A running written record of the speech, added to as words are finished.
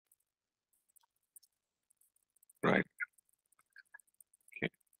Right.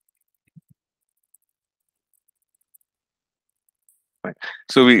 Okay. Right.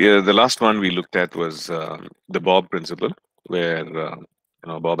 So the last one we looked at was the Bob principle, where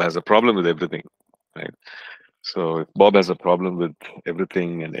Bob has a problem with everything, right? So if Bob has a problem with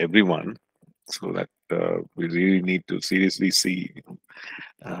everything and everyone, so that we really need to seriously see,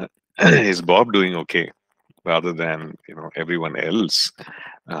 uh, is Bob doing okay, rather than everyone else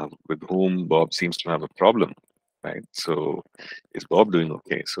with whom Bob seems to have a problem, right? So is Bob doing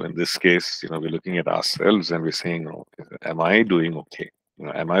okay? So in this case, we're looking at ourselves and we're saying, oh, am I doing okay?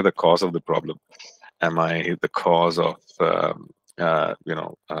 Am I the cause of the problem? Am I the cause of uh, you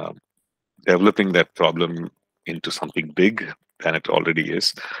know um, developing that problem into something big than it already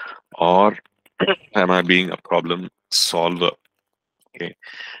is, or am I being a problem solver? Okay,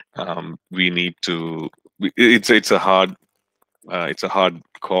 we need to. It's a hard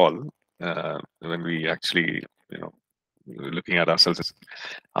call when we actually looking at ourselves as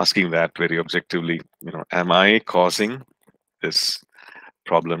asking that very objectively. Am I causing this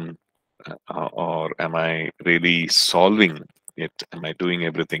problem, or am I really solving it? Am I doing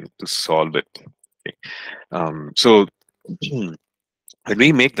everything to solve it? Okay. So when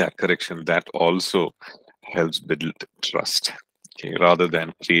we make that correction, that also helps build trust. Okay, rather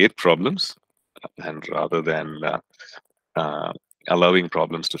than create problems, and rather than uh, allowing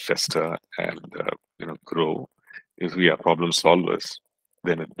problems to fester and grow. If we are problem solvers,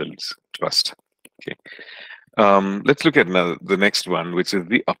 then it builds trust. Okay. Let's look at now the next one, which is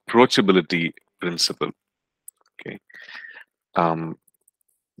the approachability principle. Okay. Um,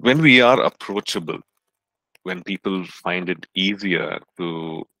 when we are approachable, when people find it easier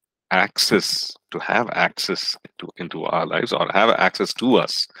to have access into our lives, or have access to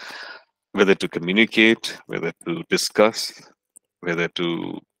us, whether to communicate, whether to discuss, whether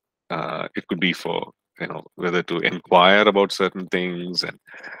to it could be for whether to inquire about certain things. And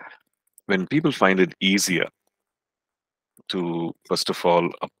when people find it easier to first of all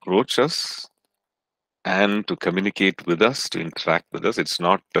approach us and to communicate with us, to interact with us, it's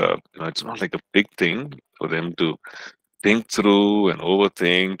not like a big thing for them to think through and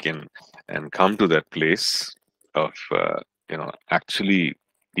overthink and come to that place of actually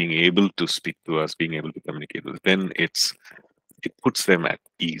being able to speak to us, being able to communicate with us. Then it puts them at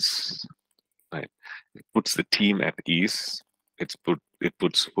ease, right? It puts the team at ease. It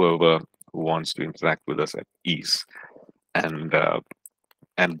puts whoever who wants to interact with us at ease, and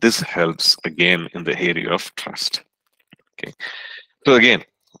this helps again in the area of trust. Okay, so again,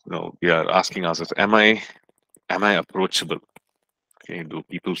 we are asking ourselves, am I approachable? Okay, do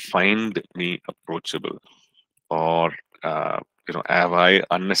people find me approachable, or have I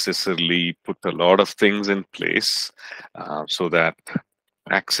unnecessarily put a lot of things in place so that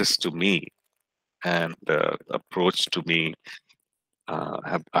access to me and approach to me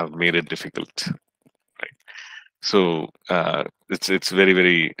have made it difficult, right? So it's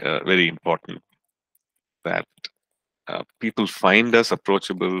very important that people find us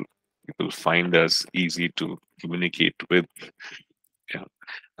approachable, people find us easy to communicate with. Yeah.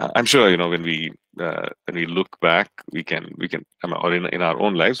 I'm sure when we look back, we can or in our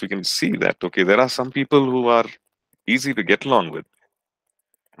own lives we can see that, okay, there are some people who are easy to get along with,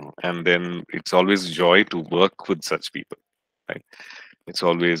 and then it's always joy to work with such people, right? It's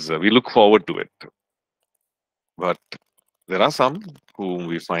always we look forward to it. But there are some whom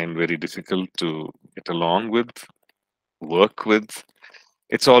we find very difficult to get along with, work with.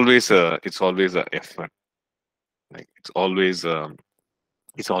 It's always a effort. Like it's always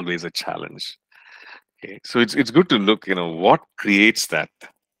a challenge. Okay, so it's good to look. What creates that?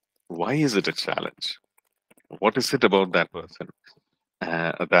 Why is it a challenge? What is it about that person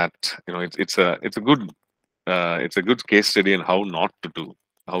that it's a good case study in how not to do,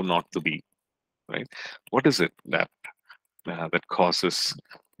 how not to be, right? What is it that causes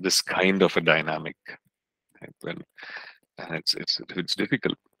this kind of a dynamic, right? And it's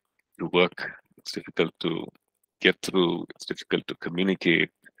difficult to work. It's difficult to get through. It's difficult to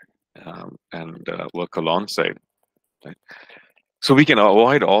communicate and work alongside. Right? So we can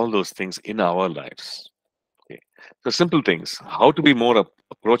avoid all those things in our lives. Okay. So simple things: how to be more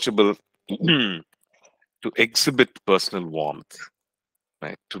approachable, to exhibit personal warmth,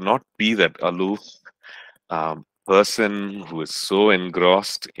 right? To not be that aloof person who is so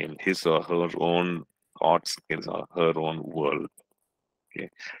engrossed in his or her own thoughts, his or her own world. Okay.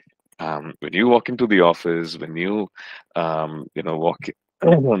 When you walk into the office, when you walk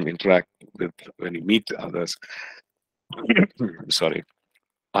interact with, when you meet others, sorry,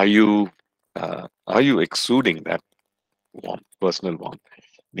 are you exuding that warmth, personal warmth?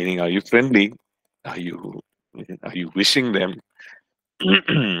 Meaning, are you friendly? Are you Are you wishing them?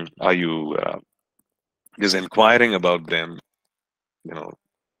 Are you just inquiring about them? You know,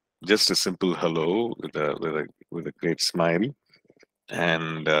 just a simple hello with a great smile,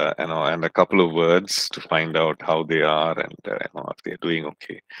 and and a couple of words to find out how they are, and if they're doing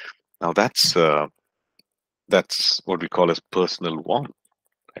okay. Now that's what we call as personal warmth,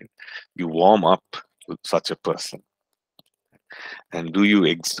 right? You warm up with such a person, and do you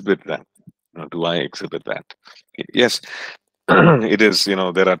exhibit that? Do I exhibit that? Yes, it is.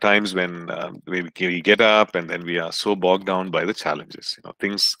 There are times when we get up and then we are so bogged down by the challenges.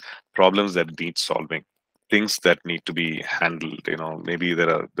 Problems that need solving, things that need to be handled. Maybe there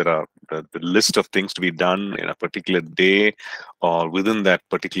are the list of things to be done in a particular day or within that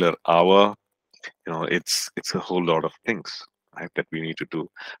particular hour. It's a whole lot of things, right, that we need to do.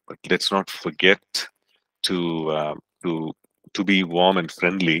 But let's not forget to to be warm and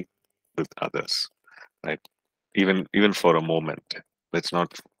friendly with others, right? Even for a moment. Let's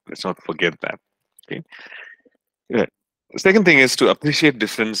not forget that. Okay. Yeah. The second thing is to appreciate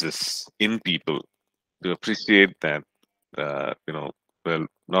differences in people. To appreciate that, well,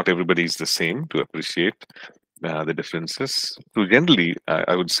 not everybody is the same. To appreciate the differences. To generally,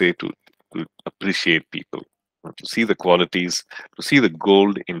 I would say to appreciate people, to see the qualities, to see the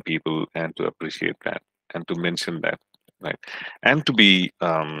gold in people, and to appreciate that, and to mention that, right, and to be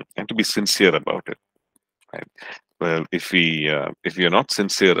sincere about it, right. Well, if we are not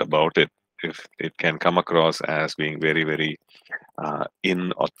sincere about it, if it can come across as being very, very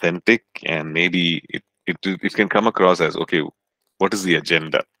inauthentic, and maybe it can come across as, okay, what is the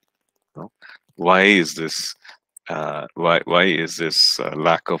agenda? You know? Why is this? Why is this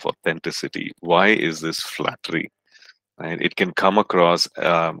lack of authenticity? Why is this flattery? And it can come across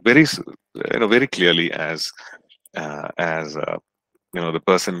very clearly as the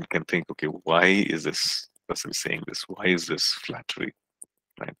person can think, okay, why is this person saying this? Why is this flattery?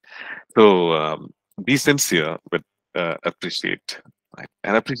 Right. So be sincere, but appreciate, right?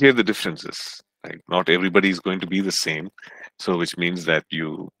 And appreciate the differences. Right? Not everybody is going to be the same. So which means that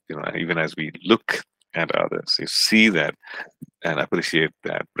even as we look at others, you see that and appreciate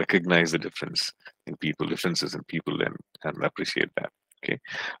that, recognize the differences in people, and appreciate that. Okay.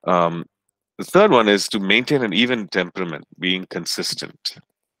 The third one is to maintain an even temperament, being consistent.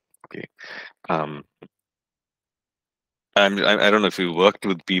 Okay. Um, I don't know if you worked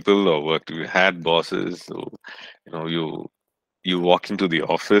with people or you had bosses. So, you walk into the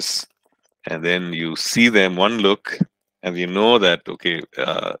office and then you see them one look, and you know that, okay,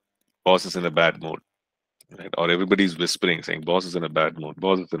 boss is in a bad mood, right? Or everybody's whispering saying boss is in a bad mood,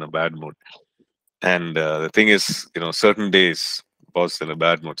 boss is in a bad mood. And the thing is, certain days boss is in a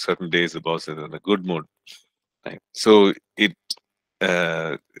bad mood, certain days the boss is in a good mood, right? So it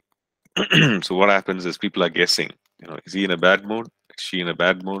uh, so what happens is people are guessing, is he in a bad mood, is she in a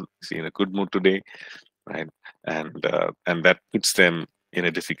bad mood, is he in a good mood today, right? And that puts them in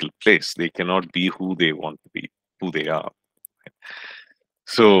a difficult place. They cannot be who they want to be, who they are, right?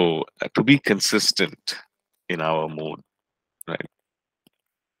 So to be consistent in our mood, right?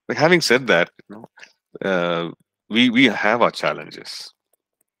 But having said that, we have our challenges.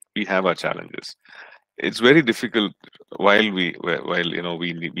 We have our challenges. It's very difficult while we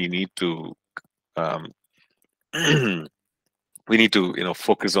need to um, we need to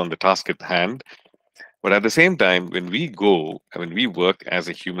focus on the task at hand. But at the same time, when we work as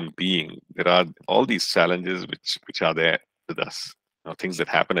a human being, there are all these challenges which are there with us. Things that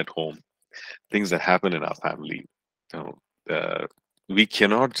happen at home, things that happen in our family. You know, we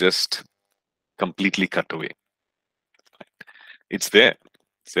cannot just completely cut away. It's there.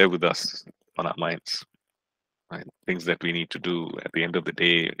 It's there with us on our minds. Right? Things that we need to do at the end of the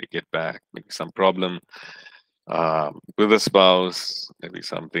day, we get back, maybe some problem with a spouse, maybe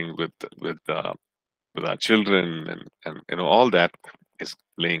something with our children, and all that is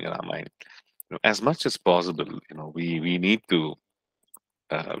playing in our mind. As much as possible, we need to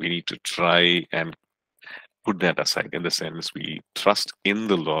try and put that aside, in the sense we trust in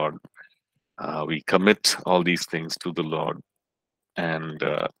the Lord. We commit all these things to the Lord, and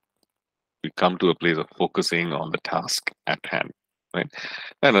we come to a place of focusing on the task at hand, right?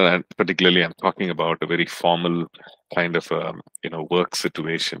 And particularly, I'm talking about a very formal kind of work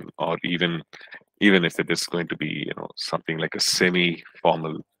situation, or even if it is going to be something like a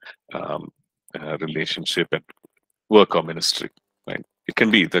semi-formal um, relationship at work or ministry, right? It can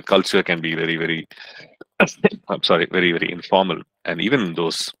be, the culture can be very, very I'm sorry, very, very informal, and even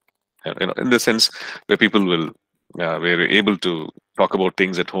those in the sense where people will we're able to talk about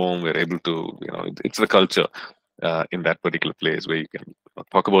things at home, we're able to it's the culture. in that particular place where you can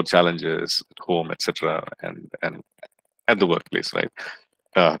talk about challenges at home, etc., and at the workplace, right?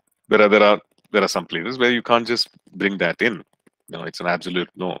 Uh, there are some places where you can't just bring that in. No, it's an absolute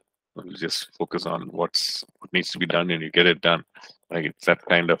no. You just focus on what needs to be done, and you get it done. Like it's that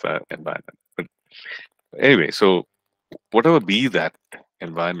kind of environment. But anyway, so whatever be that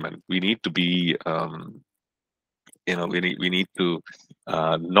environment, we need to be, we need to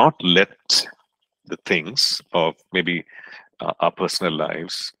not let the things of maybe our personal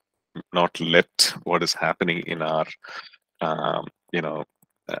lives, not let what is happening in our, um, you know,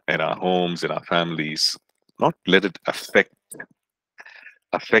 in our homes, in our families, not let it affect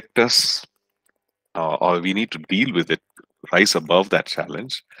us, or we need to deal with it, rise above that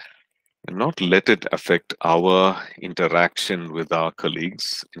challenge, and not let it affect our interaction with our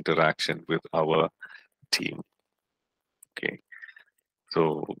colleagues, interaction with our team. Okay,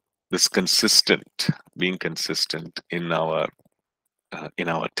 so this being consistent in our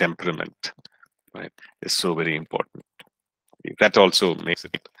temperament, right, is so very important. That also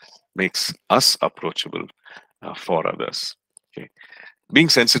makes us approachable for others. Okay, being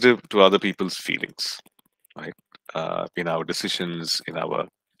sensitive to other people's feelings, right, in our decisions, in our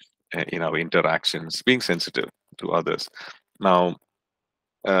interactions, being sensitive to others. Now,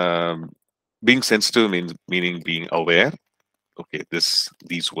 um, being sensitive meaning being aware. Okay,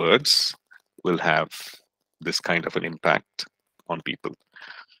 these words will have this kind of an impact on people,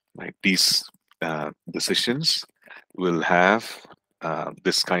 right? These decisions will have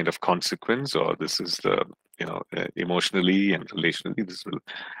this kind of consequence, or this is the, emotionally and relationally,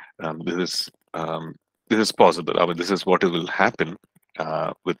 um, this is um, this is possible. I mean, this is what will happen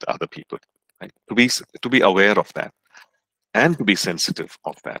with other people. Right? To be aware of that and to be sensitive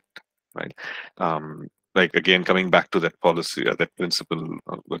of that, right? Like again, coming back to that policy, that principle,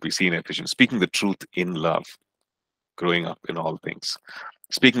 what we see in Ephesians, speaking the truth in love, growing up in all things,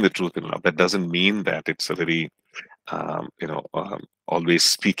 speaking the truth in love. That doesn't mean that it's a very always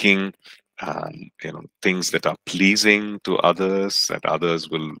speaking things that are pleasing to others, that others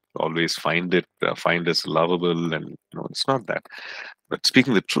will always find us lovable, and it's not that. But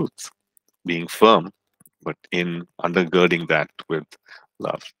speaking the truth, being firm, but in undergirding that with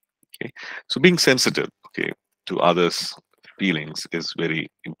love. Okay, so being sensitive, okay, to others' feelings is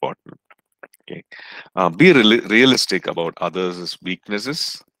very important. Okay, be realistic about others'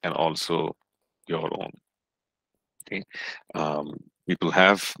 weaknesses and also your own. Okay, um,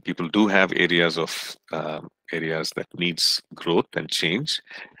 people do have areas that needs growth and change,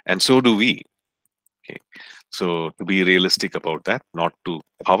 and so do we. Okay, so to be realistic about that, not to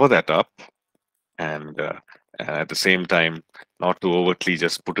cover that up, and at the same time not to overtly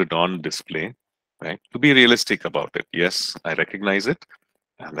just put it on display, right? To be realistic about it. Yes, I recognize it,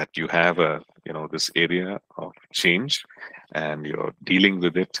 and that you have this area of change, and you're dealing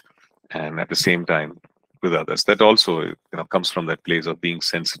with it, and at the same time with others. That also comes from that place of being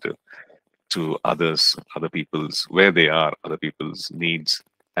sensitive to other people's, where they are, other people's needs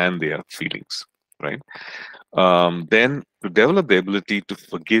and their feelings, right? Then to develop the ability to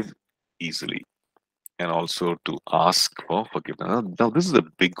forgive easily, and also to ask for forgiveness. Now this is a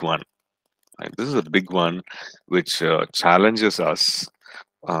big one, right? This is a big one which challenges us,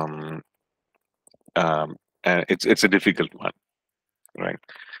 um, and it's a difficult one, right?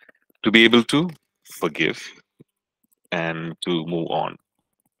 To be able to forgive and to move on.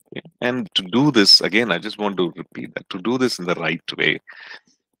 Okay? And to do this, again, I just want to repeat that, to do this in the right way,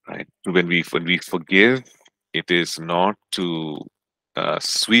 right? When we forgive, it is not to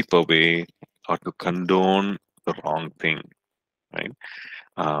sweep away or to condone the wrong thing, right?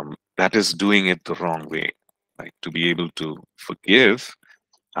 That is doing it the wrong way, right? To be able to forgive,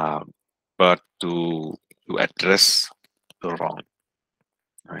 um, but to address the wrong,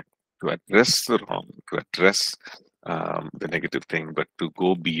 right? To address the wrong, to address the negative thing, but to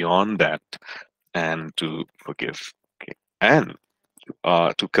go beyond that and to forgive. Okay, and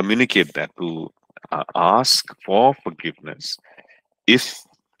to communicate that, to ask for forgiveness if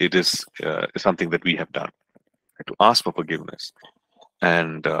it is something that we have done, right? To ask for forgiveness,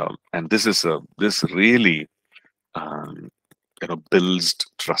 and this really um, builds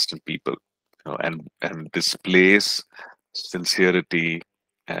trust in people, and displays sincerity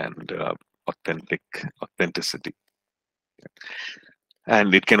and authenticity,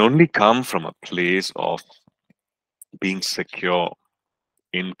 and it can only come from a place of being secure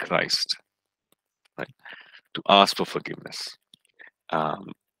in Christ, right? To ask for forgiveness,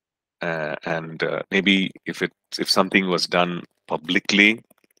 um, and maybe if something was done publicly,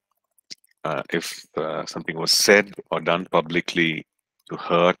 if something was said or done publicly to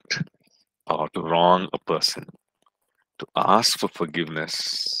hurt or to wrong a person, to ask for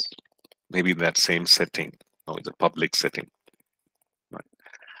forgiveness, maybe in that same setting, or the public setting. Right?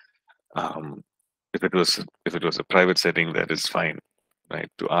 If it was a private setting, that is fine, right?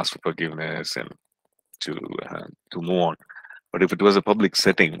 To ask for forgiveness and to move on. But if it was a public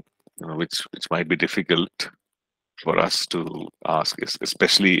setting, which might be difficult for us to ask,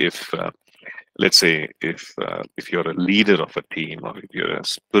 especially if, let's say, if you're a leader of a team, or if you're a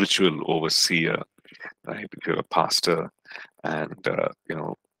spiritual overseer, right? If you're a pastor, and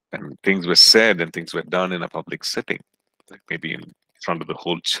and things were said and things were done in a public setting, like maybe in front of the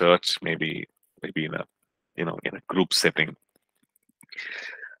whole church, maybe in a in a group setting.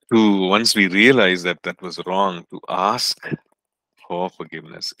 To once we realize that that was wrong, to ask for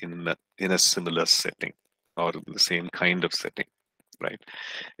forgiveness in a similar setting or the same kind of setting, right?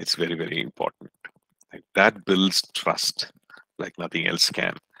 It's very, very important. Like, that builds trust like nothing else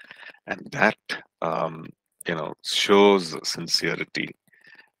can, and that shows sincerity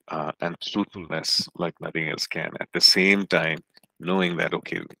and truthfulness like nothing else can. At the same time, knowing that,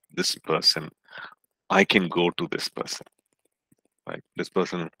 okay, this person, I can go to this person, right? This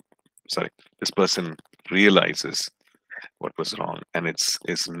person realizes what was wrong, and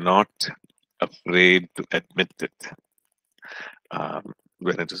is not afraid to admit it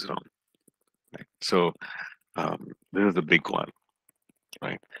when it is wrong. Right? So this is a big one,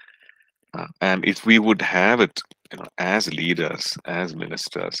 right? And if we would have it, as leaders, as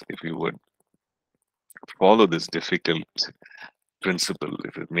ministers, if we would follow this difficult principle,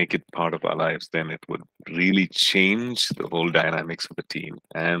 if we make it part of our lives, then it would really change the whole dynamics of the team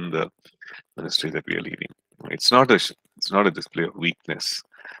and the ministry that we are leading. It's not a display of weakness,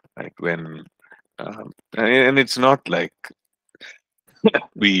 right? And it's not like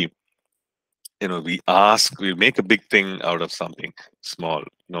we we make a big thing out of something small.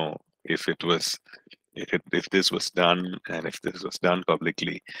 No, if this was done, and if this was done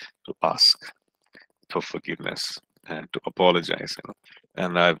publicly, to ask for forgiveness and to apologize.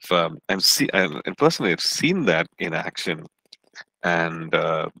 And and personally, I've seen that in action, and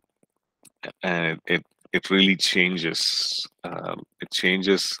it really changes. It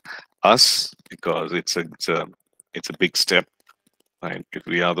changes us, because it's a big step, right? If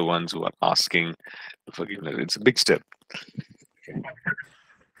we are the ones who are asking for forgiveness, it's a big step.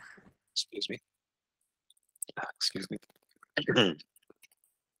 Excuse me. Excuse me.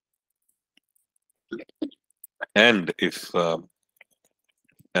 And if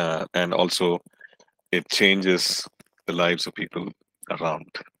and also, it changes the lives of people around.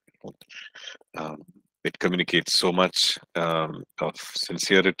 Um, it communicates so much of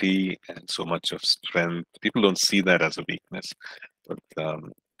sincerity and so much of strength. People don't see that as a weakness,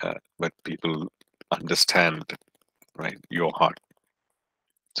 but people understand, right, your heart.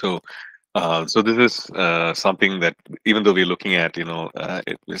 So this is something that, even though we're looking at,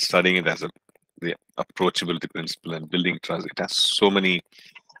 we're studying it as the approachability principle and building trust, it has so many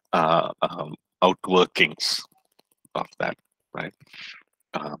outworkings of that, right?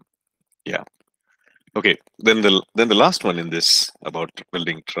 Yeah. Okay. Then the last one in this about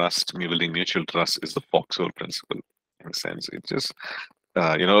building trust, building mutual trust, is the foxhole principle. In a sense, it just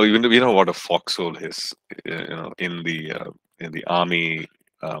even we know what a foxhole is. In the army,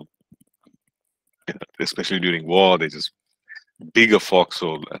 especially during war, they just dig a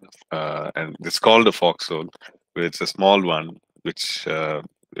foxhole, and it's called a foxhole. But it's a small one, which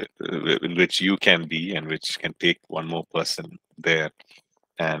in which you can be, and which can take one more person there,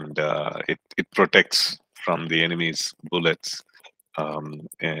 and it protects from the enemy's bullets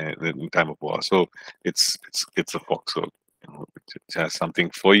in time of war. So it's a foxhole. It has something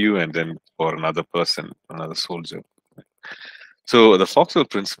for you, and then for another person, another soldier. So the foxhole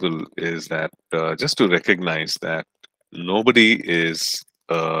principle is that, just to recognize that nobody is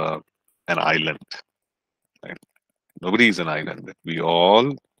an island. Right? Nobody is an island. We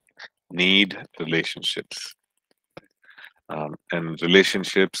all need relationships, and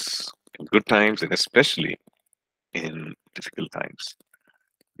relationships in good times, and especially in difficult times.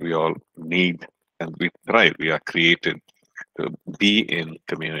 We all need, and we thrive. We are created to be in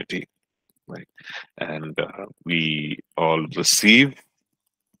community, right? And we all receive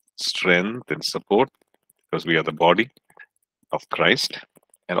strength and support because we are the body of Christ.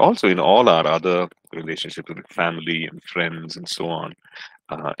 And also in all our other relationships with family and friends and so on,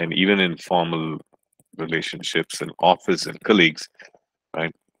 and even in formal relationships and office and colleagues,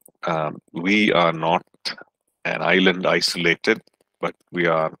 right? We are not an island isolated, but we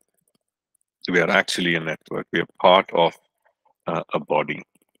are actually a network. We are part of a body,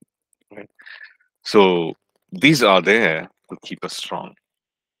 right? So these are there to keep us strong.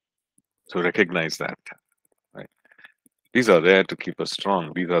 So recognize that, right? These are there to keep us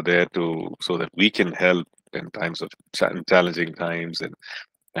strong. These are there to so that we can help in times of challenging times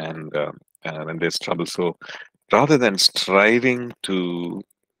and when there's trouble. So rather than striving to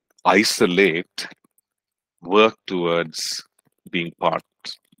isolate, work towards being part.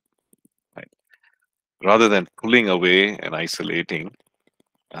 Right? Rather than pulling away and isolating,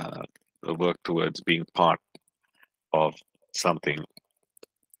 uh, work towards being part of something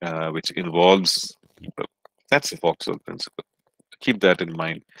which involves people. That's the Foxhole principle. Keep that in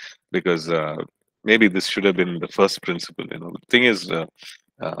mind, because maybe this should have been the first principle. The thing is, uh,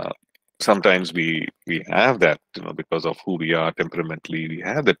 sometimes we have that, because of who we are temperamentally, we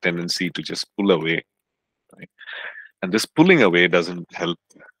have the tendency to just pull away, right? And this pulling away doesn't help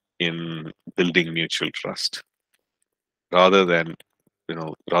in building mutual trust. Rather than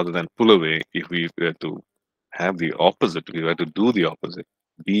pull away, if we were to have the opposite, we were to do the opposite,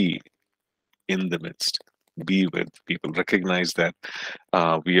 be in the midst, be with people, recognize that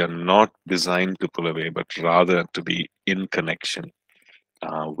we are not designed to pull away, but rather to be in connection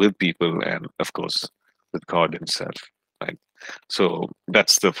with people and, of course, with God Himself. Right. So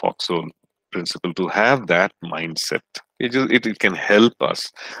that's the foxhole principle. To have that mindset, it can help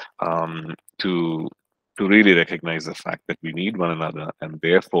us to really recognize the fact that we need one another, and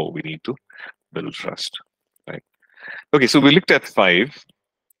therefore we need to build trust. Right. Okay. So we looked at 5,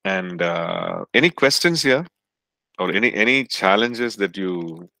 and any questions here, or any challenges that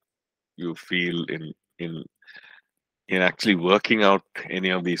you feel in actually working out any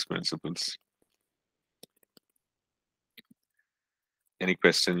of these principles? Any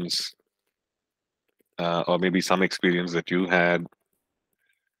questions, or maybe some experience that you had?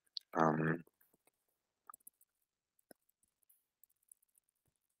 Um,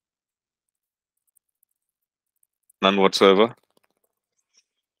 None whatsoever?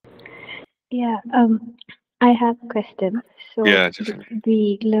 Yeah, I have a question. So Yeah, definitely.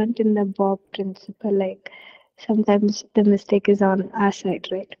 we learned in the Bob principle, like sometimes the mistake is on our side,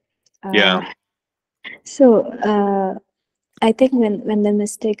 right? Yeah. Uh, so I think when the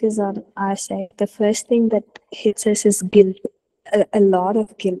mistake is on our side, the first thing that hits us is guilt, a lot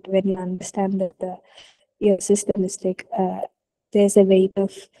of guilt when you understand that yours is the mistake. There's a weight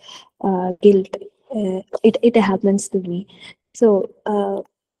of guilt. It happens to me. So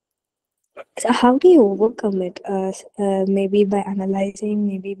how do you overcome it? Maybe by analyzing,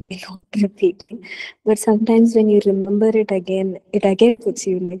 maybe by not repeating. But sometimes when you remember it again puts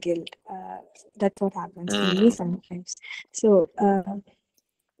you in the guilt. That's what happens to me Mm, sometimes. So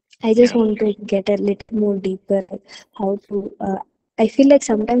I just yeah. want to get a little more deeper, like how to. I feel like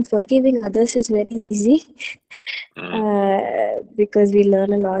sometimes forgiving others is very easy, Mm, because we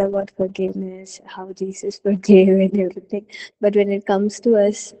learn a lot about forgiveness, how Jesus forgave and everything. But when it comes to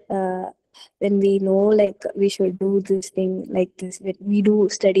us, when we know like we should do this thing like this, when we do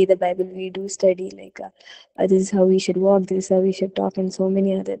study the Bible, we do study like this is how we should walk, this is how we should talk, and so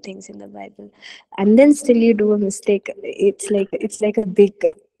many other things in the Bible. And then still you do a mistake. It's like a big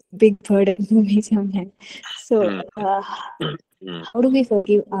burden for me sometimes. So, mm, mm. how do we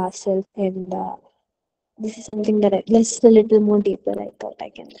forgive ourselves and this is something that just a little more deeper. I thought I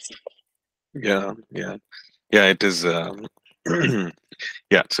can listen. Yeah, yeah, yeah. It is.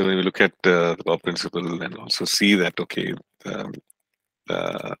 Yeah. So when we look at the Bob principle and also see that, okay, um,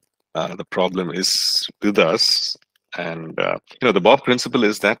 the the problem is with us, and the Bob principle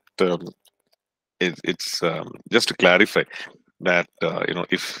is that it's just to clarify that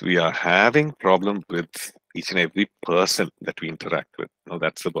if we are having problem with each and every person that we interact with,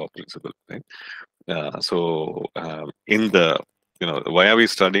 that's the Bob principle, right? So in the why are we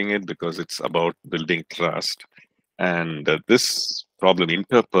studying it? Because it's about building trust, and this problem,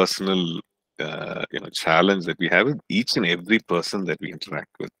 interpersonal challenge that we have with each and every person that we interact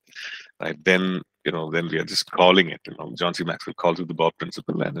with, right? Then we are just calling it, John C. Maxwell calls it the Bob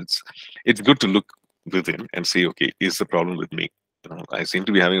principle, and it's good to look within and say, okay, is the problem with me? I seem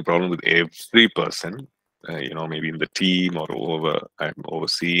to be having a problem with every person, maybe in the team or whoever I'm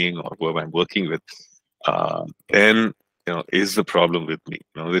overseeing or whoever I'm working with. Then is the problem with me?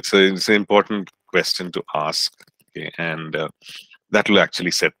 It's an important question to ask. Okay, and that will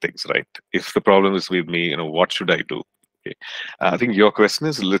actually set things right. If the problem is with me, what should I do? Okay, I think your question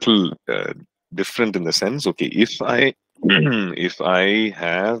is a little different in the sense. Okay, if I if I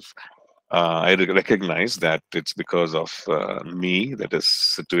have I recognize that it's because of me that this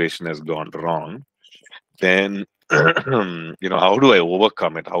situation has gone wrong, then how do I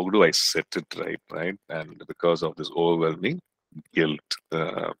overcome it? How do I set it right? Right, and because of this overwhelming guilt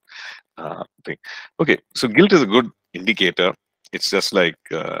thing. Okay, so guilt is a good indicator. It's just like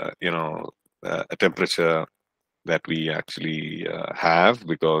a temperature. that we actually have,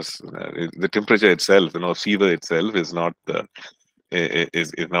 because the temperature itself, fever itself is not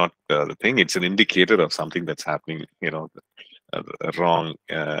is not the thing. It's an indicator of something that's happening, wrong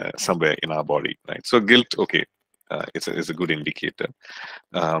somewhere in our body, right? So guilt, okay, is a good indicator,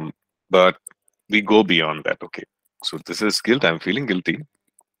 but we go beyond that. Okay, so this is guilt. I'm feeling guilty,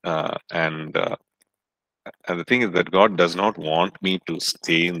 and the thing is that God does not want me to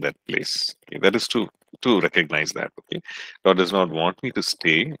stay in that place. Okay, that is to recognize that. Okay, God does not want me to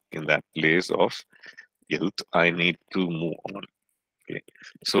stay in that place of guilt. I need to move on. Okay,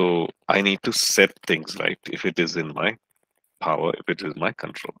 so I need to set things right if it is in my power, if it is my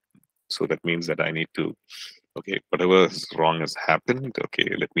control. So that means that I need to, okay, whatever is wrong has happened.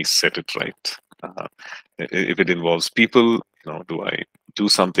 Okay, let me set it right. If it involves people, do I do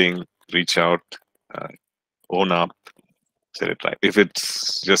something, reach out, uh, own up, set it right. If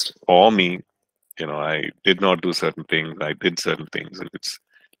it's just for me, I did not do certain things, I did certain things.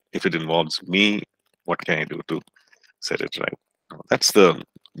 If it involves me, what can I do to set it right? That's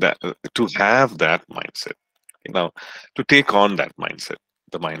that to have that mindset. Now, to take on that mindset,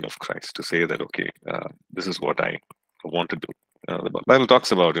 the mind of Christ, to say that, okay, this is what I want to do. The Bible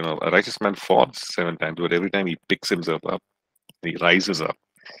talks about, a righteous man falls 7 times, but every time he picks himself up, he rises up.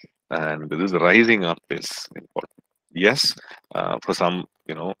 And this rising up is important. Yes, for some,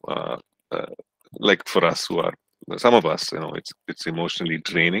 uh, like for us who are, some of us, it's emotionally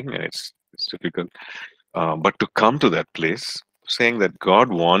draining and it's difficult. But to come to that place, saying that God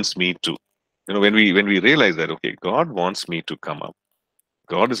wants me to, when we realize that, okay, God wants me to come up.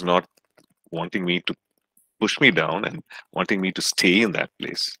 God is not wanting me to push me down and wanting me to stay in that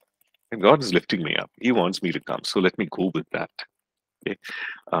place. And God is lifting me up. He wants me to come. So let me go with that. Okay?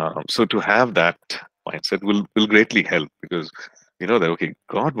 So to have that mindset will greatly help, because you know that, okay,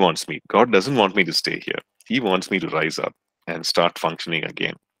 God wants me. God doesn't want me to stay here. He wants me to rise up and start functioning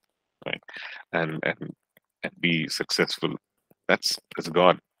again, right? And be successful. That's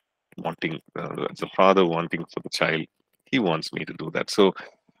God wanting, as a father wanting for the child. He wants me to do that. So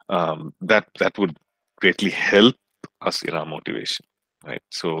that would greatly help us in our motivation, right?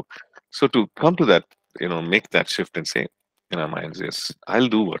 So to come to that, make that shift and say in our minds, yes, I'll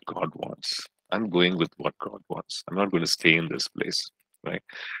do what God wants. I'm going with what God wants. I'm not going to stay in this place, right?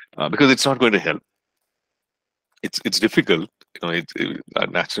 Because it's not going to help. It's difficult. Our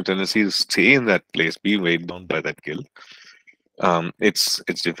natural tendency is to stay in that place, be weighed down by that guilt. It's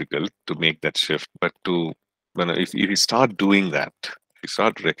difficult to make that shift, but if you start doing that, if you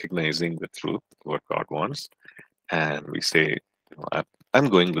start recognizing the truth, what God wants, and we say, I'm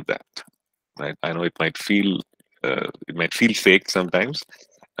going with that, right? I know it might feel fake sometimes.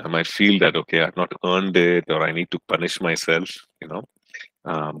 I might feel that, okay, I've not earned it, or I need to punish myself,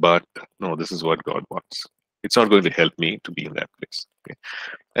 but no, this is what God wants. It's not going to help me to be in that place. Okay?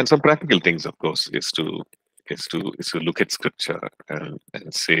 And some practical things, of course, is to look at scripture and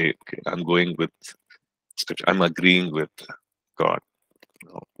say, okay, I'm going with scripture. I'm agreeing with God.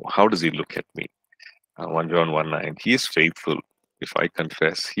 How does He look at me? 1 John 1:9. He is faithful. If I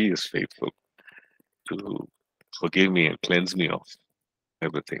confess, He is faithful to forgive me and cleanse me of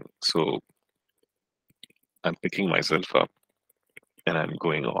everything. So I'm picking myself up and I'm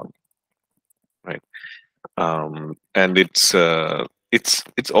going on, right? And it's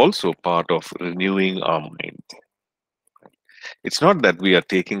also part of renewing our mind. It's not that we are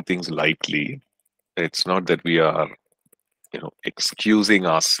taking things lightly. It's not that we are, excusing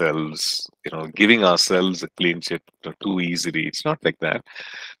ourselves, giving ourselves a clean sheet too easily. It's not like that,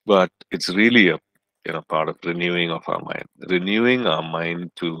 but it's really a, part of renewing of our mind, renewing our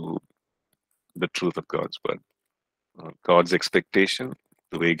mind to the truth of God's word, God's expectation,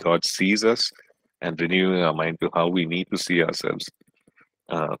 the way God sees us, and renewing our mind to how we need to see ourselves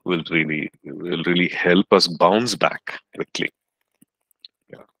will really help us bounce back quickly.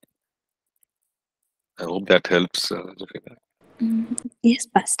 Yeah, I hope that helps. Rafina. Yes,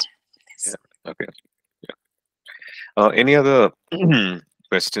 Pastor. Yeah. Yes. Okay. Any other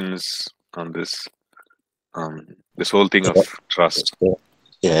questions on this whole thing of trust?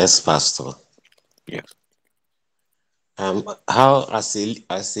 Yes, Pastor. Yeah. How, as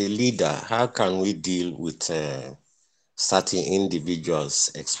a leader, how can we deal with certain individuals,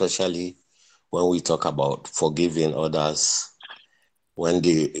 especially when we talk about forgiving others when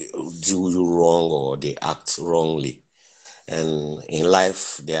they do you wrong or they act wrongly? And in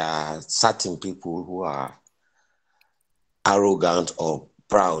life, there are certain people who are arrogant or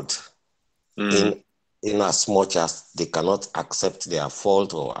proud Mm, in as much as they cannot accept their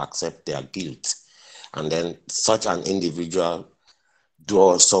fault or accept their guilt. And then such an individual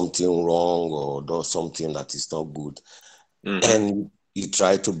does something wrong or does something that is not good, and you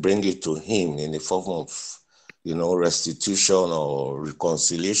try to bring it to him in the form of, restitution or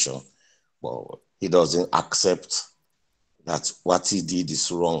reconciliation, but he doesn't accept that what he did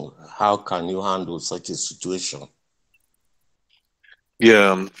is wrong. How can you handle such a situation?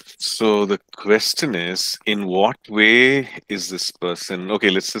 Yeah. So the question is, in what way is this person? Okay,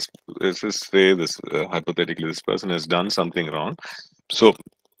 let's just say this hypothetically, this person has done something wrong. So,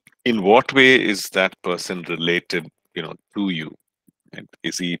 in what way is that person related, to you? And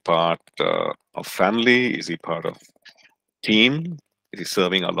is he part of family? Is he part of team? Is he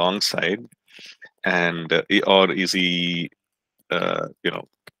serving alongside? And or is he,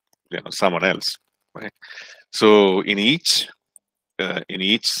 someone else, right? So in each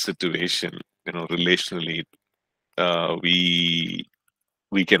situation, relationally,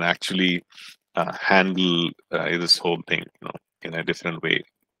 we can actually handle this whole thing, in a different way,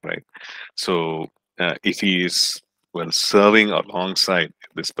 right? So if he is, well, serving alongside,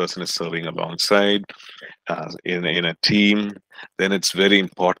 this person is serving alongside in a team, then it's very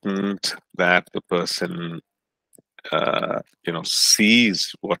important that the person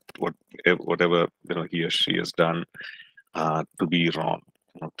sees whatever he or she has done to be wrong,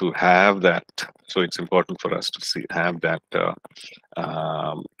 to have that. So it's important for us to have that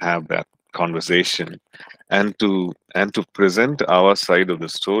conversation, and to present our side of the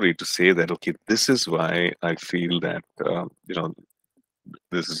story, to say that, okay, this is why I feel that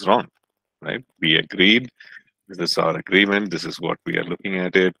this is wrong, right? We agreed, this is our agreement, this is what we are looking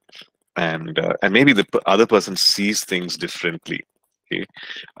at it, and maybe the other person sees things differently. Okay.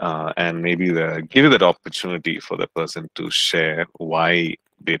 And maybe give you that opportunity for the person to share why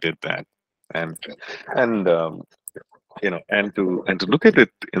they did that, and and and to look at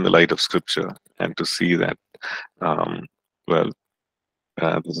it in the light of scripture, and to see that, um, well,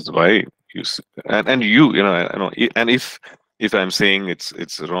 this is why and and if I'm saying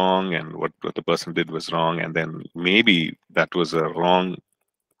it's wrong, and what the person did was wrong, and then maybe that was a wrong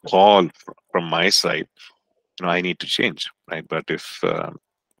call from my side, I need to change, right? But if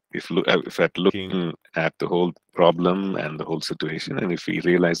at looking at the whole problem and the whole situation, and if we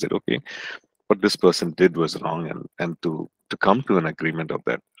realize that, okay, what this person did was wrong, and to come to an agreement of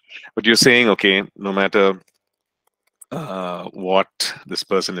that. But you're saying, okay, no matter what, this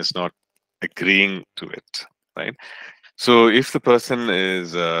person is not agreeing to it, right? So if the person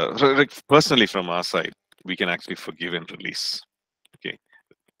is like, personally from our side, we can actually forgive and release. Okay,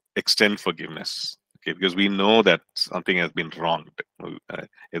 extend forgiveness. Okay, because we know that something has been wronged.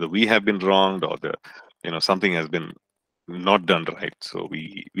 Either we have been wronged, or something has been not done right. So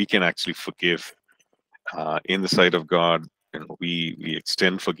we can actually forgive in the sight of God. We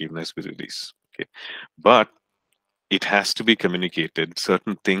extend forgiveness with release. Okay, but it has to be communicated.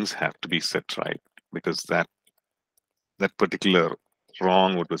 Certain things have to be set right, because that particular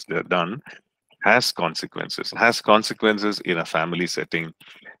wrong, what was there done, has consequences in a family setting,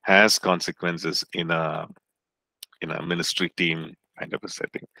 has consequences in a ministry team kind of a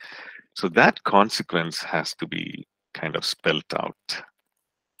setting. So that consequence has to be kind of spelt out,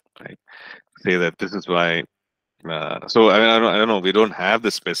 right? Say that this is why. So I don't know. We don't have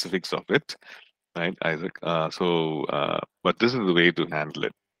the specifics of it, right, Isaac? But this is the way to handle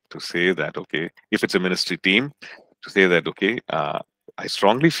it. To say that, okay, if it's a ministry team, to say that, okay, I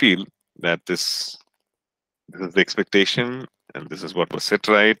strongly feel that this is the expectation, and this is what was set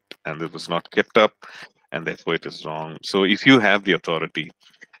right, and it was not kept up, and therefore it is wrong. So if you have the authority,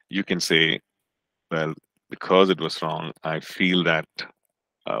 you can say, well, because it was wrong, I feel that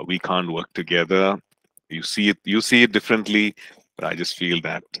we can't work together. You see it differently, but I just feel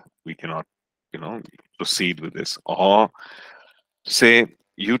that we cannot, you know, proceed with this. Or say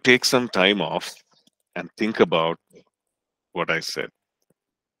you take some time off and think about what I said.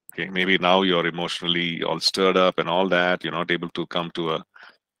 Okay, maybe now you're emotionally all stirred up and all that. You're not able to come to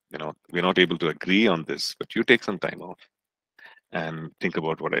we're not able to agree on this, but you take some time off and think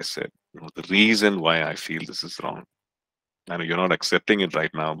about what I said. The reason why I feel this is wrong. I know you're not accepting it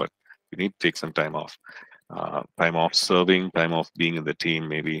right now, but you need to take some time off. Time off serving, time off being in the team,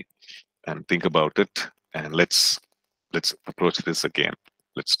 maybe, and think about it. And let's approach this again.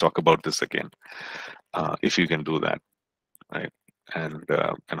 Let's talk about this again. If you can do that, right? And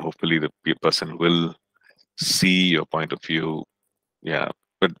hopefully the person will see your point of view. Yeah,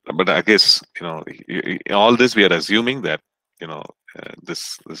 but I guess all this we are assuming that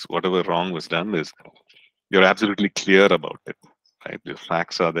this whatever wrong was done is you're absolutely clear about it, right? The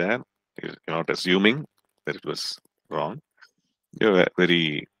facts are there. You're not assuming that it was wrong. You're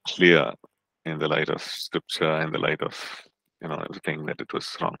very clear in the light of scripture, in the light of everything that it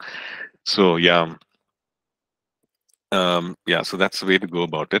was wrong. So yeah, yeah. So that's the way to go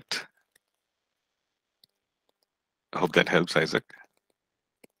about it. I hope that helps, Isaac.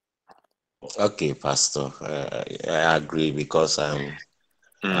 Okay, Pastor. I agree because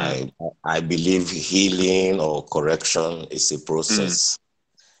Mm, I believe healing or correction is a mm, process.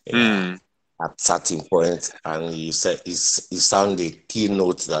 Yeah. mm, At certain point, and you said you sound a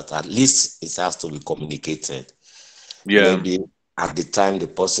keynote that at least it has to be communicated. yeah, Maybe at the time the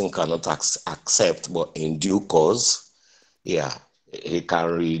person cannot accept, but in due course, yeah, he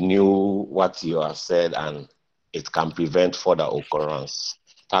can renew what you have said, and it can prevent further occurrence.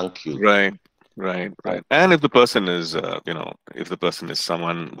 Thank you. right, right, right. And if the person is, if the person is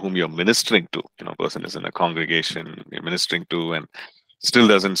someone whom you're ministering to, person is in a congregation you're ministering to, and still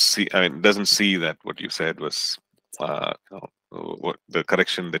doesn't see, doesn't see that what you said was, what the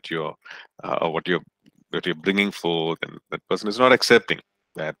correction that you're, or what you're bringing forth, and that person is not accepting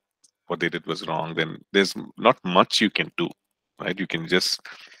that what they did was wrong, then there's not much you can do, right? You can just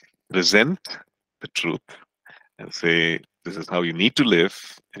present the truth and say, this is how you need to live,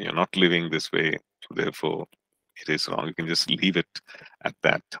 and you're not living this way, so therefore it is wrong. You can just leave it at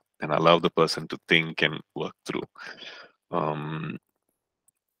that and allow the person to think and work through. Um,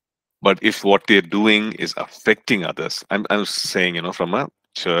 but if what they're doing is affecting others, I'm saying, from a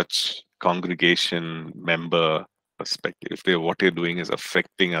church congregation member perspective, if what they're doing is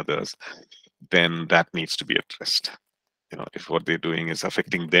affecting others, then that needs to be addressed. If what they're doing is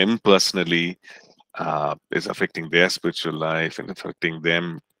affecting them personally, is affecting their spiritual life and affecting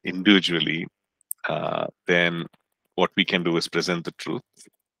them individually, then what we can do is present the truth,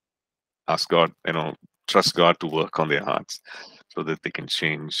 ask God, trust God to work on their hearts so that they can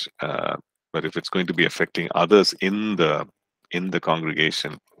change. But if it's going to be affecting others in the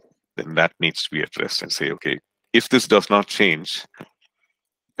congregation, then that needs to be addressed and say, okay, if this does not change,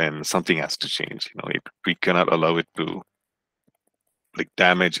 then something has to change. We cannot allow it to like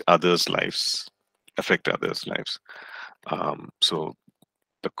damage others' lives, affect others' lives. So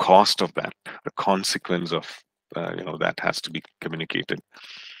the cost of that, the consequence of that has to be communicated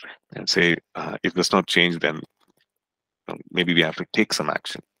and say, if does not change, then maybe we have to take some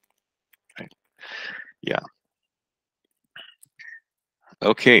action. Right? Yeah.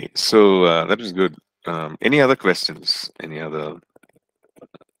 Okay. So that was good. Any other questions? Any other?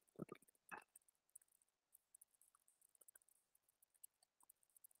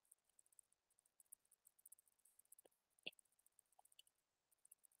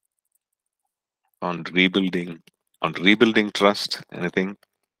 on rebuilding on rebuilding trust? Anything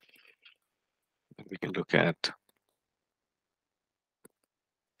that we can look at?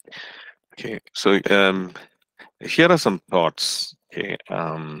 Okay. So here are some thoughts. Okay.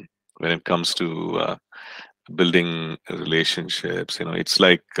 When it comes to building relationships, it's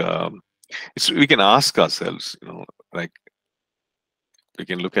like we can ask ourselves, like we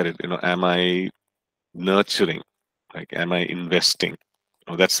can look at it, am I nurturing? Like, am I investing?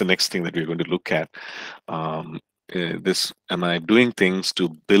 That's the next thing that we're going to look at. Am I doing things to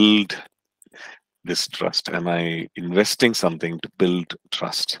build this trust? Am I investing something to build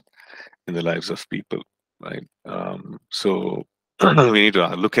trust in the lives of people? Right. So we need to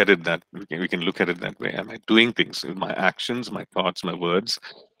look at it that we can look at it that way. Am I doing things with my actions, my thoughts, my words,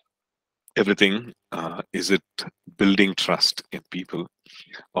 everything? Is it building trust in people,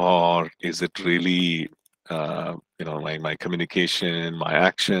 or is it really my communication, my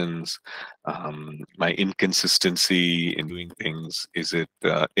actions, my inconsistency in doing things? Is it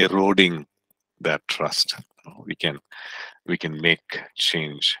eroding that trust? We can make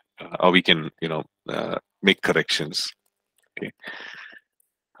change, or we can make corrections. Okay.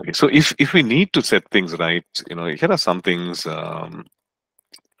 Okay. So if we need to set things right, here are some things. I'm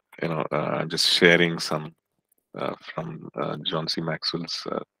just sharing some from John C. Maxwell's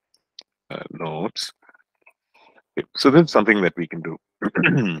notes. So this is something that we can do.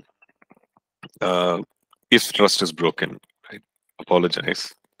 If trust is broken, right,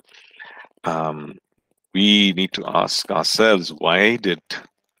 apologize. We need to ask ourselves, why did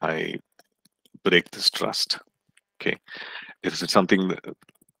I break this trust? Okay. Is it something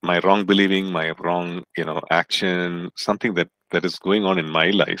my wrong believing, my wrong, action, something that is going on in my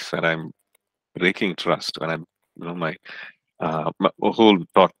life, and I'm breaking trust when I'm, my whole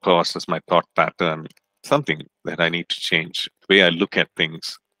thought process, my thought pattern, something that I need to change. The way I look at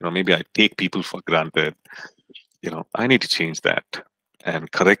things, maybe I take people for granted. I need to change that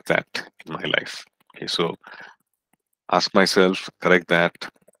and correct that in my life. Okay, so ask myself, correct that,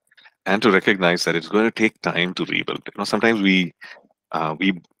 and to recognize that it's going to take time to rebuild. Sometimes we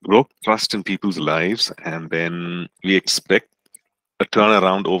We broke trust in people's lives, and then we expect a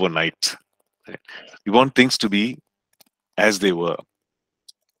turnaround overnight. Right? We want things to be as they were,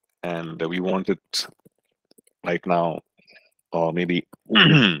 and we want it right now, or maybe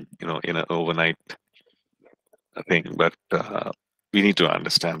in an overnight thing. But we need to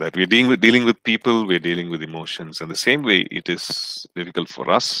understand that we're dealing with people, we're dealing with emotions, and the same way it is difficult for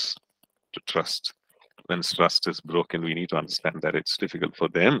us to trust. When trust is broken, we need to understand that it's difficult for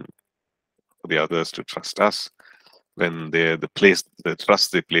them, for the others, to trust us when the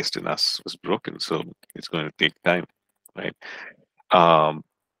trust they placed in us was broken. So it's going to take time, right? Um,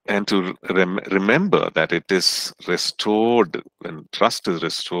 and to remember that it is restored, when trust is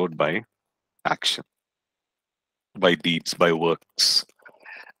restored by action, by deeds, by works,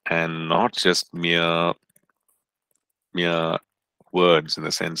 and not just mere words, in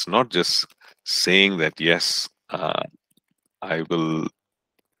a sense, not just saying that yes, I will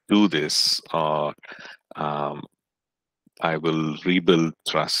do this, or um, I will rebuild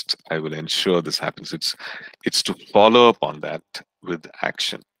trust, I will ensure this happens. It's to follow up on that with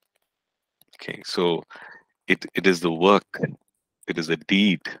action. Okay, so it is the work, it is the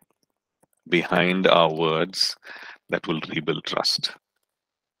deed behind our words that will rebuild trust.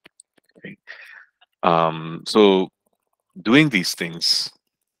 Okay. So doing these things,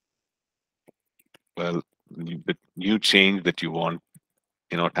 well, the new change that you want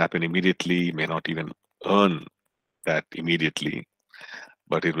may not happen immediately, may not even earn that immediately,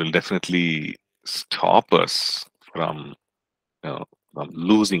 but it will definitely stop us from, from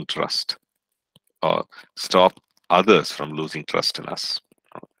losing trust, or stop others from losing trust in us,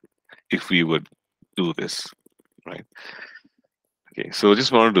 if we would do this, right? Okay, so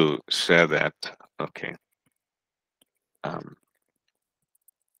just wanted to share that. Okay.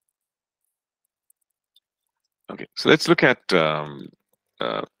 Okay, so let's look at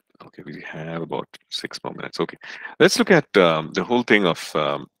okay, we have about 6 more minutes. Okay, let's look at the whole thing of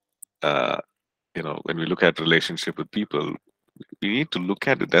when we look at relationship with people, we need to look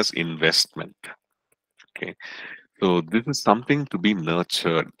at it as investment. Okay, so this is something to be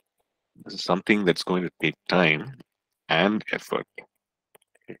nurtured. This is something that's going to take time and effort.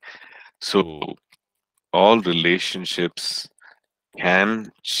 Okay. So all relationships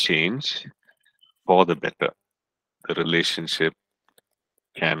can change for the better. The relationship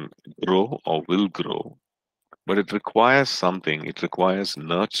can grow or will grow, but it requires something. It requires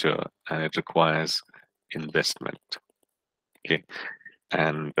nurture, and it requires investment. Okay,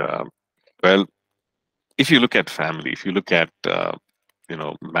 and well, if you look at family, if you look at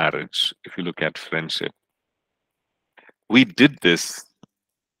marriage, if you look at friendship, we did this.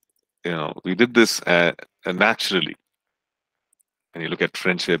 We did this naturally. When you look at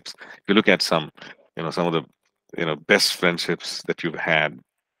friendships, if you look at some of the best friendships that you've had,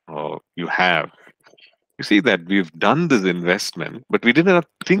 or you have, you see that we've done this investment, but we did not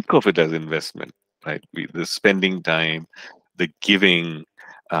think of it as investment, right? The spending time, the giving,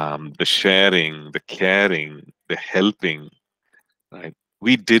 the sharing, the caring, the helping, right?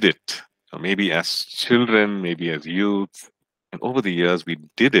 We did it, maybe as children, maybe as youth, and over the years we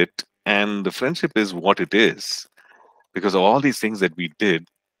did it, and the friendship is what it is because of all these things that we did,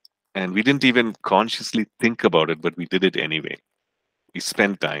 and we didn't even consciously think about it, but we did it anyway. We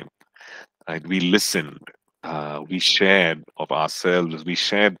spent time, right? We listened. We shared of ourselves. We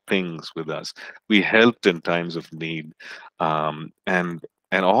shared things with us. We helped in times of need, and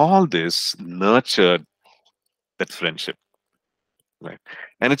all this nurtured that friendship, right?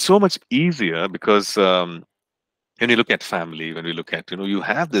 And it's so much easier because when you look at family, when we look at you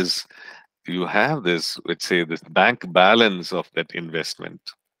have this, let's say, this bank balance of that investment.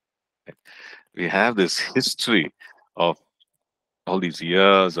 Right? We have this history of all these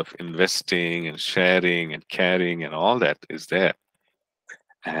years of investing and sharing and caring, and all that is there.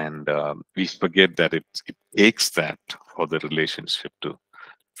 And we forget that it takes that for the relationship to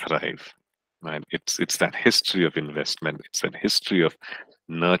thrive. Right? It's that history of investment. It's that history of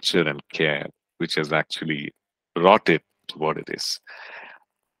nurture and care, which has actually brought it to what it is.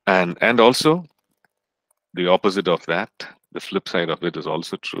 And also the opposite of that, the flip side of it is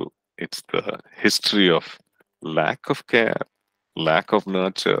also true. It's the history of lack of care, lack of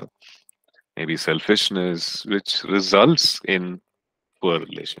nurture, maybe selfishness, which results in poor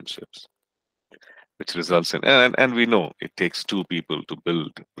relationships, which results in, and we know it takes two people to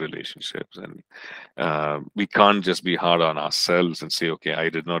build relationships, and we can't just be hard on ourselves and say, okay, I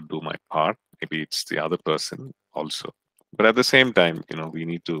did not do my part. Maybe it's the other person also. But at the same time, we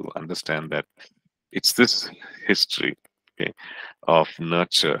need to understand that it's this history, okay, of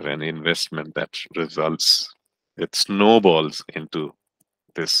nurture and investment that results, it snowballs into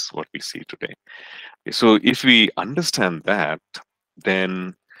this what we see today. So if we understand that,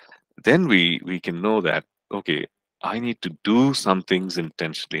 then we can know that, okay, I need to do some things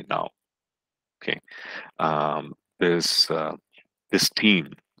intentionally now. Okay, this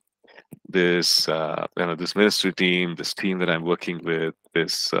team, this ministry team, this team that I'm working with,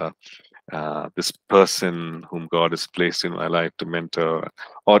 this person whom God has placed in my life to mentor,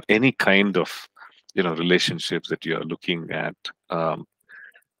 or any kind of relationships that you are looking at.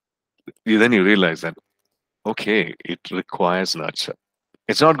 Then you realize that, okay, it requires nurture.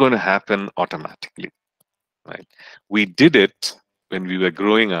 It's not going to happen automatically, right? We did it when we were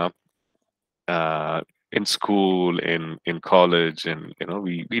growing up, uh, in school, in college, and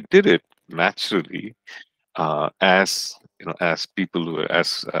we did it naturally, as as people who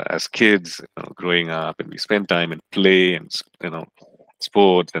as kids, growing up, and we spent time in play and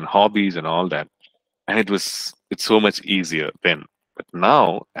sports and hobbies and all that, and it's so much easier then. But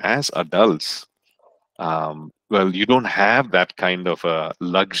now, as adults, well, you don't have that kind of a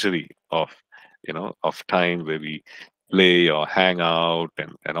luxury of time where we play or hang out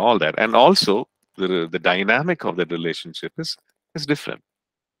and all that. And also the dynamic of the relationship is different,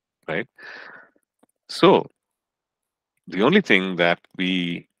 right? So the only thing that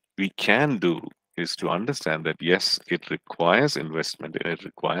we can do is to understand that, yes, it requires investment and it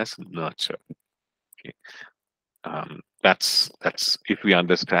requires nurture. Okay. That's if we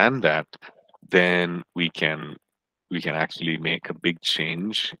understand that, then we can actually make a big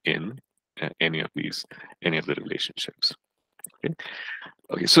change in any of the relationships. Okay.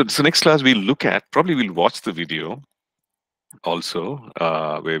 Okay. So next class we'll watch the video also,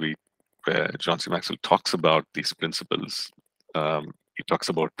 where John C. Maxwell talks about these principles. He talks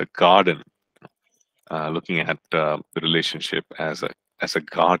about the garden, looking at the relationship as a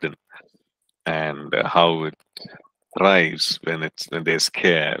garden, and how it thrives when there's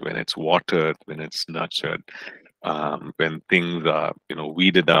care, when it's watered, when it's nurtured, when things are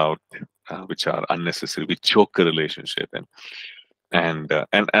weeded out, which are unnecessary, which choke a relationship, and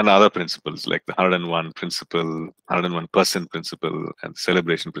other principles like the 101 principle, 101% principle, and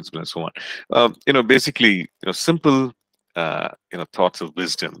celebration principle, and so on. Basically, simple thoughts of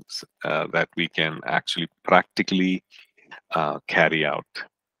wisdoms that we can actually practically carry out,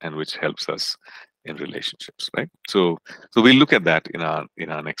 and which helps us in relationships, right? So we'll look at that in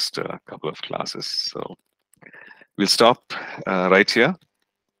our next couple of classes. So we'll stop right here.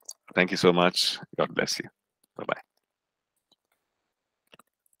 Thank you so much. God bless you. Bye-bye.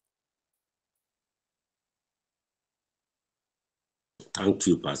 Thank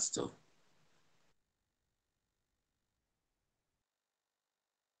you, Pastor.